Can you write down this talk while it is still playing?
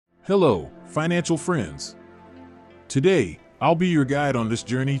Hello, financial friends. Today, I'll be your guide on this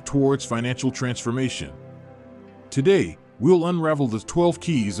journey towards financial transformation. Today, we'll unravel the 12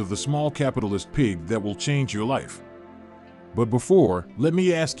 keys of the small capitalist pig that will change your life. But before, let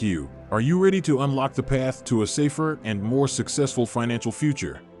me ask you, are you ready to unlock the path to a safer and more successful financial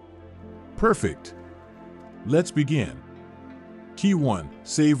future? Perfect. Let's begin. Key 1.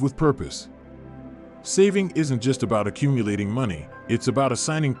 Save with purpose. Saving isn't just about accumulating money, it's about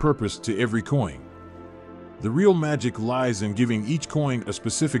assigning purpose to every coin. The real magic lies in giving each coin a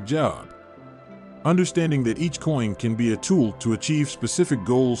specific job. Understanding that each coin can be a tool to achieve specific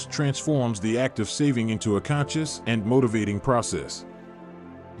goals transforms the act of saving into a conscious and motivating process.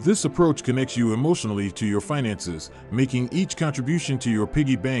 This approach connects you emotionally to your finances, making each contribution to your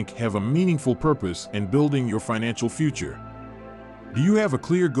piggy bank have a meaningful purpose in building your financial future. Do you have a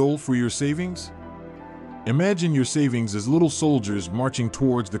clear goal for your savings? Imagine your savings as little soldiers marching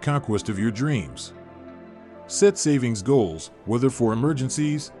towards the conquest of your dreams. Set savings goals, whether for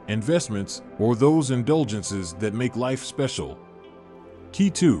emergencies, investments, or those indulgences that make life special.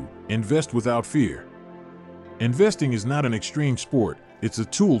 Key 2. Invest without fear. Investing is not an extreme sport, it's a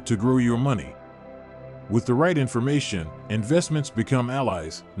tool to grow your money. With the right information, investments become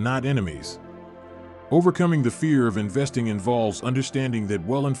allies, not enemies. Overcoming the fear of investing involves understanding that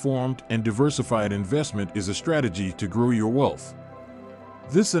well-informed and diversified investment is a strategy to grow your wealth.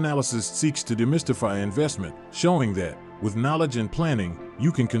 This analysis seeks to demystify investment, showing that, with knowledge and planning,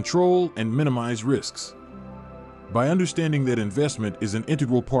 you can control and minimize risks. By understanding that investment is an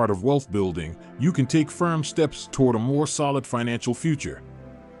integral part of wealth building, you can take firm steps toward a more solid financial future.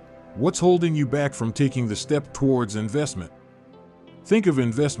 What's holding you back from taking the step towards investment? Think of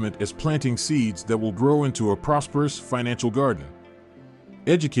investment as planting seeds that will grow into a prosperous financial garden.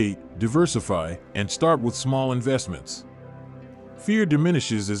 Educate, diversify, and start with small investments. Fear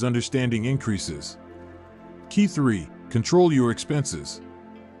diminishes as understanding increases. Key 3. Control your expenses.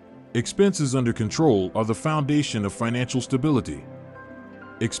 Expenses under control are the foundation of financial stability.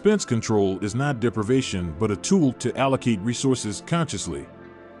 Expense control is not deprivation but a tool to allocate resources consciously.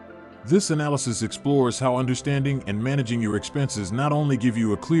 This analysis explores how understanding and managing your expenses not only give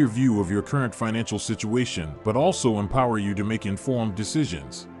you a clear view of your current financial situation, but also empower you to make informed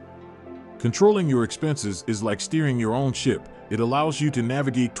decisions. Controlling your expenses is like steering your own ship. It allows you to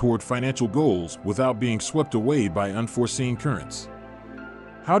navigate toward financial goals without being swept away by unforeseen currents.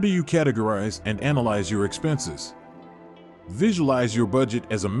 How do you categorize and analyze your expenses? Visualize your budget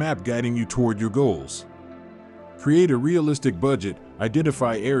as a map guiding you toward your goals. Create a realistic budget,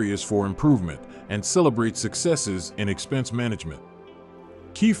 identify areas for improvement, and celebrate successes in expense management.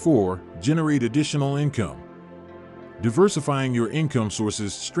 Key 4. Generate additional income. Diversifying your income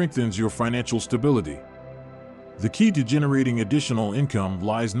sources strengthens your financial stability. The key to generating additional income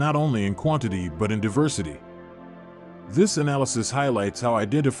lies not only in quantity but in diversity. This analysis highlights how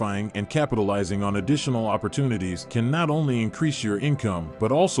identifying and capitalizing on additional opportunities can not only increase your income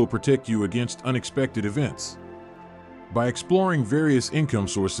but also protect you against unexpected events. By exploring various income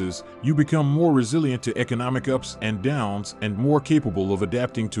sources, you become more resilient to economic ups and downs and more capable of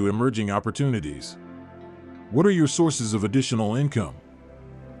adapting to emerging opportunities. What are your sources of additional income?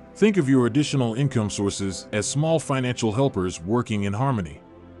 Think of your additional income sources as small financial helpers working in harmony.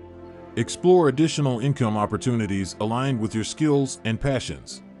 Explore additional income opportunities aligned with your skills and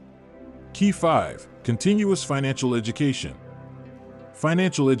passions. Key 5. Continuous financial education.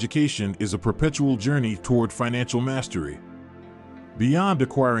 Financial education is a perpetual journey toward financial mastery. Beyond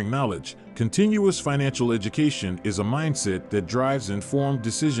acquiring knowledge, continuous financial education is a mindset that drives informed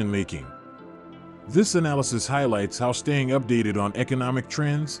decision-making. This analysis highlights how staying updated on economic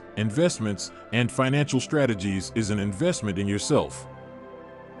trends, investments, and financial strategies is an investment in yourself.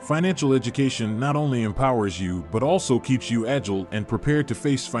 Financial education not only empowers you but also keeps you agile and prepared to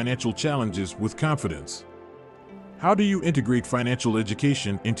face financial challenges with confidence. How do you integrate financial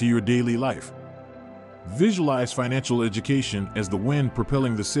education into your daily life? Visualize financial education as the wind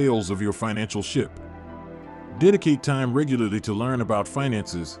propelling the sails of your financial ship. Dedicate time regularly to learn about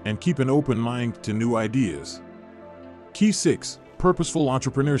finances and keep an open mind to new ideas. Key 6. Purposeful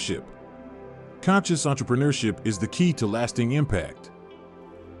Entrepreneurship. Conscious entrepreneurship is the key to lasting impact.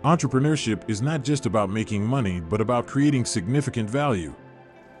 Entrepreneurship is not just about making money but about creating significant value.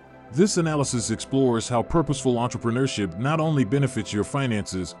 This analysis explores how purposeful entrepreneurship not only benefits your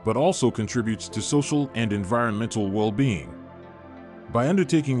finances but also contributes to social and environmental well-being. By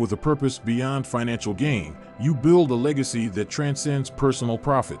undertaking with a purpose beyond financial gain, you build a legacy that transcends personal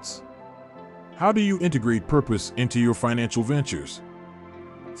profits. How do you integrate purpose into your financial ventures?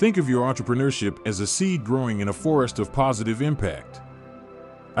 Think of your entrepreneurship as a seed growing in a forest of positive impact.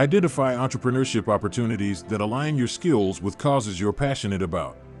 Identify entrepreneurship opportunities that align your skills with causes you're passionate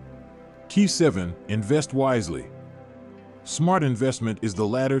about. Key 7. Invest wisely. Smart investment is the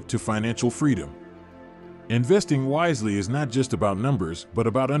ladder to financial freedom. Investing wisely is not just about numbers, but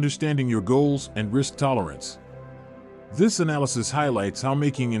about understanding your goals and risk tolerance. This analysis highlights how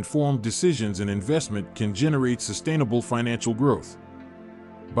making informed decisions in investment can generate sustainable financial growth.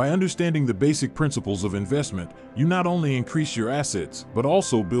 By understanding the basic principles of investment, you not only increase your assets, but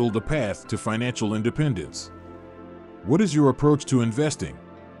also build a path to financial independence. What is your approach to investing?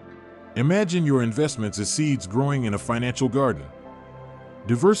 Imagine your investments as seeds growing in a financial garden.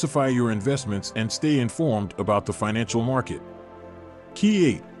 Diversify your investments and stay informed about the financial market. Key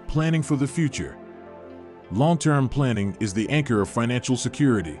 8. Planning for the future. Long-term planning is the anchor of financial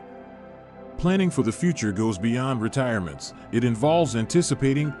security. Planning for the future goes beyond retirements. It involves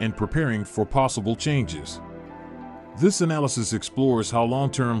anticipating and preparing for possible changes. This analysis explores how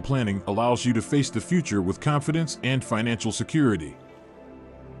long-term planning allows you to face the future with confidence and financial security.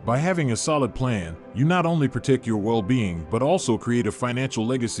 By having a solid plan, you not only protect your well-being but also create a financial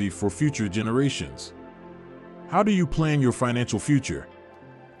legacy for future generations. How do you plan your financial future?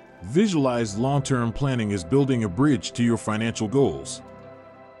 Visualize long-term planning as building a bridge to your financial goals.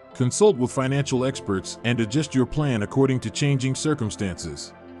 Consult with financial experts and adjust your plan according to changing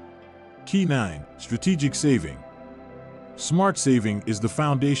circumstances. Key 9. Strategic saving. Smart saving is the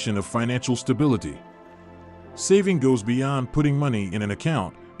foundation of financial stability. Saving goes beyond putting money in an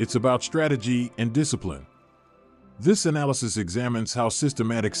account. It's about strategy and discipline. This analysis examines how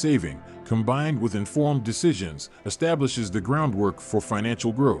systematic saving, combined with informed decisions, establishes the groundwork for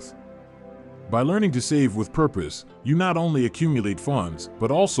financial growth. By learning to save with purpose, you not only accumulate funds,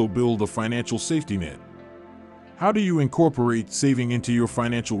 but also build a financial safety net. How do you incorporate saving into your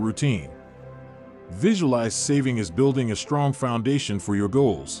financial routine? Visualize saving as building a strong foundation for your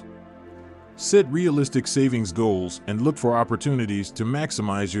goals. Set realistic savings goals and look for opportunities to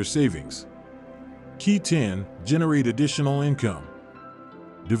maximize your savings. Key 10. Generate additional income.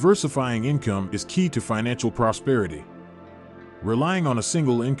 Diversifying income is key to financial prosperity. Relying on a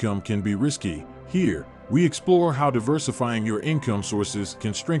single income can be risky. Here, we explore how diversifying your income sources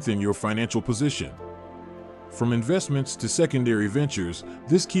can strengthen your financial position. From investments to secondary ventures,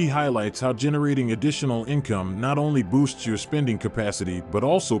 this key highlights how generating additional income not only boosts your spending capacity but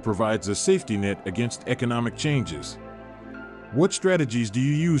also provides a safety net against economic changes. What strategies do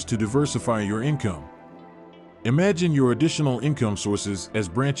you use to diversify your income? Imagine your additional income sources as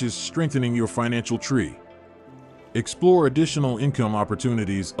branches strengthening your financial tree. Explore additional income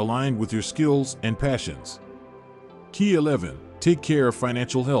opportunities aligned with your skills and passions. Key 11. Take care of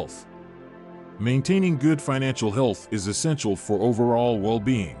financial health. Maintaining good financial health is essential for overall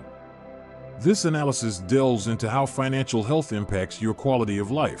well-being. This analysis delves into how financial health impacts your quality of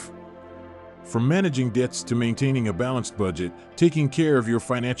life. From managing debts to maintaining a balanced budget, taking care of your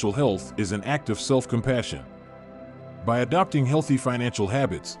financial health is an act of self-compassion. By adopting healthy financial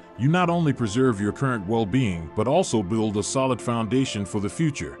habits, you not only preserve your current well-being but also build a solid foundation for the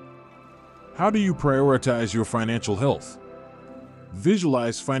future. How do you prioritize your financial health?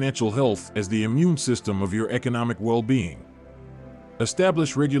 Visualize financial health as the immune system of your economic well-being.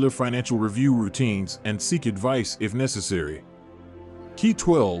 Establish regular financial review routines and seek advice if necessary. Key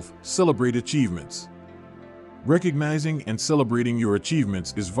 12. Celebrate achievements. Recognizing and celebrating your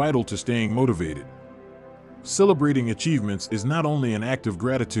achievements is vital to staying motivated. Celebrating achievements is not only an act of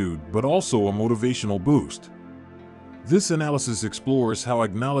gratitude but also a motivational boost. This analysis explores how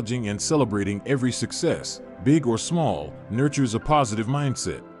acknowledging and celebrating every success, big or small, nurtures a positive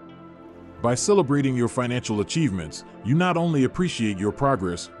mindset. By celebrating your financial achievements, you not only appreciate your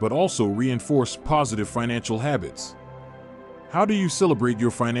progress but also reinforce positive financial habits. How do you celebrate your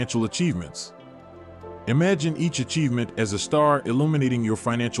financial achievements? Imagine each achievement as a star illuminating your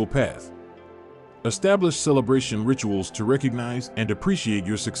financial path. Establish celebration rituals to recognize and appreciate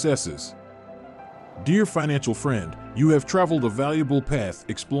your successes. Dear financial friend, you have traveled a valuable path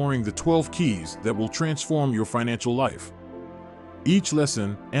exploring the 12 keys that will transform your financial life. Each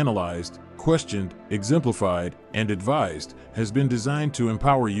lesson, analyzed, questioned, exemplified, and advised, has been designed to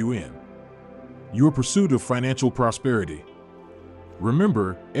empower you in your pursuit of financial prosperity.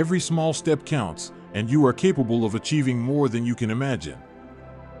 Remember, every small step counts, and you are capable of achieving more than you can imagine.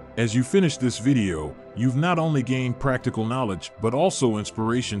 As you finish this video, you've not only gained practical knowledge but also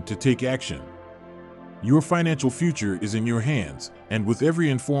inspiration to take action. Your financial future is in your hands, and with every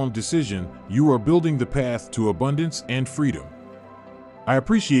informed decision, you are building the path to abundance and freedom. I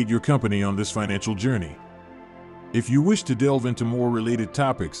appreciate your company on this financial journey. If you wish to delve into more related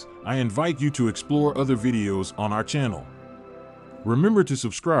topics, I invite you to explore other videos on our channel. Remember to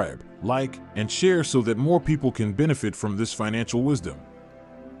subscribe, like, and share so that more people can benefit from this financial wisdom.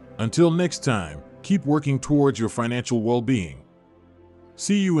 Until next time, keep working towards your financial well-being.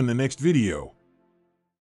 See you in the next video.